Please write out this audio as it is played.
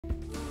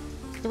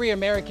3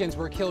 Americans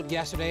were killed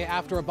yesterday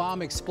after a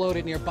bomb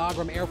exploded near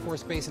Bagram Air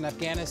Force Base in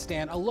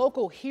Afghanistan. A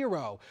local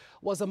hero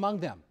was among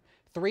them.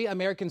 3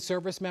 American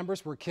service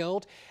members were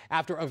killed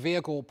after a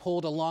vehicle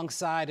pulled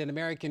alongside an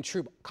American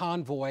troop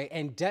convoy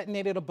and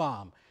detonated a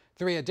bomb.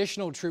 3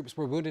 additional troops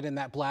were wounded in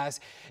that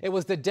blast. It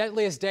was the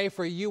deadliest day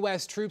for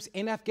U.S. troops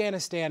in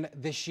Afghanistan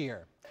this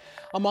year.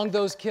 Among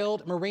those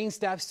killed, Marine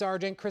Staff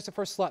Sergeant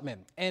Christopher Slutman.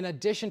 In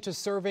addition to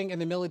serving in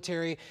the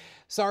military,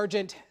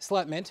 Sergeant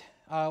Slutman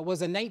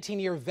was a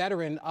 19-year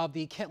veteran of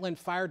the Kentland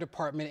Fire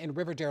Department in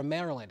Riverdale,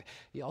 Maryland.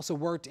 He also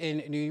worked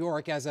in New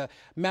York as a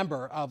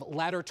member of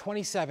Ladder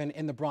 27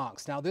 in the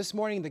Bronx. Now, this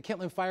morning, the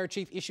Kentland Fire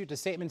Chief issued a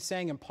statement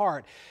saying, in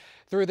part,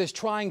 "Through this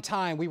trying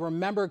time, we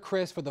remember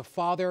Chris for the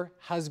father,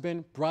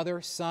 husband,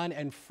 brother, son,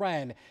 and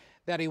friend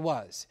that he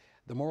was.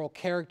 The moral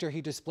character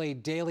he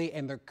displayed daily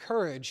and the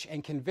courage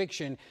and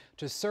conviction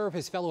to serve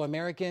his fellow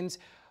Americans,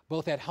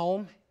 both at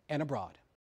home and abroad."